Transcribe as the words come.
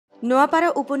নোয়াপাড়া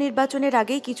উপনির্বাচনের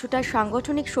আগেই কিছুটা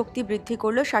সাংগঠনিক শক্তি বৃদ্ধি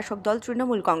করল শাসক দল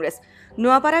তৃণমূল কংগ্রেস।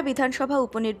 নোয়াপাড়া বিধানসভা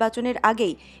উপনির্বাচনের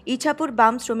আগেই ইছাপুর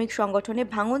বাম শ্রমিক সংগঠনে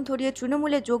ভাঙন ধরিয়ে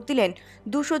তৃণমূলে যোগ দিলেন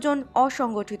 200 জন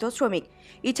অসংগঠিত শ্রমিক।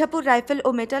 ইছাপুর রাইফেল ও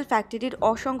মেটাল ফ্যাক্টরির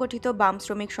অসংগঠিত বাম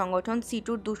শ্রমিক সংগঠন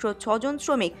সিটুর 206 জন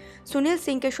শ্রমিক সুনীল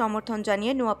সিংকে সমর্থন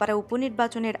জানিয়ে নোয়াপাড়া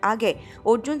উপনির্বাচনের আগে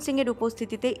অর্জুন সিংয়ের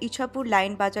উপস্থিতিতে ইছাপুর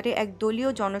লাইন বাজারে এক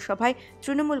দলীয় জনসভায়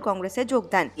তৃণমূল কংগ্রেসে যোগ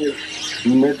দেন।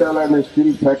 Metal and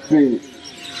steel factory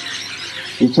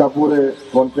ইছাপুরে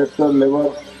contractor labour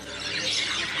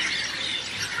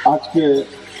আজকে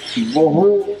বহু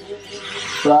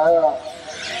প্রায়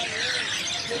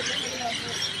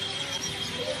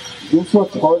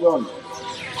 206 জন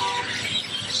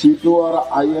সিটু আর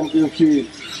আইএনটিউসি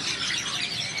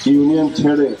ইউনিয়ন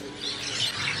ছেড়ে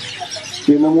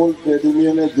তৃণমূল ট্রেড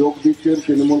ইউনিয়নে যোগ দিচ্ছেন,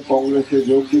 তৃণমূল কংগ্রেসে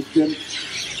যোগ দিচ্ছেন।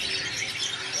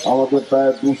 আমাদের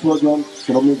প্রায় 200 জন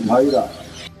শ্রমিক ভাইরা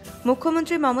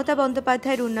মুখ্যমন্ত্রী মমতা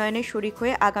বন্দ্যোপাধ্যায়ের উন্নয়নে শরিক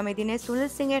হয়ে আগামী দিনে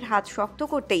সুনীল সিংয়ের হাত শক্ত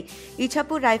করতেই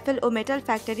ইছাপুর রাইফেল ও মেটাল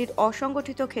ফ্যাক্টরির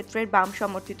অসংগঠিত ক্ষেত্রের বাম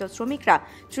সমর্থিত শ্রমিকরা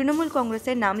তৃণমূল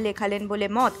কংগ্রেসের নাম লেখালেন বলে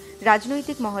মত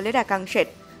রাজনৈতিক মহলের একাংশের।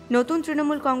 নতুন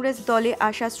তৃণমূল কংগ্রেস দলে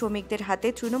আসা শ্রমিকদের হাতে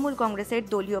তৃণমূল কংগ্রেসের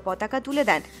দলীয় পতাকা তুলে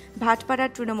দেন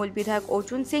ভাটপাড়ার তৃণমূল বিধায়ক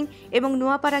অর্জুন সিং এবং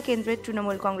নোয়াপাড়া কেন্দ্রের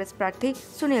তৃণমূল কংগ্রেস প্রার্থী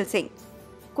সুনীল সিং।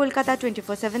 কলকাতা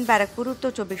 24/7 ব্যারাকপুর,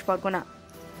 উত্তর 24 পরগনা।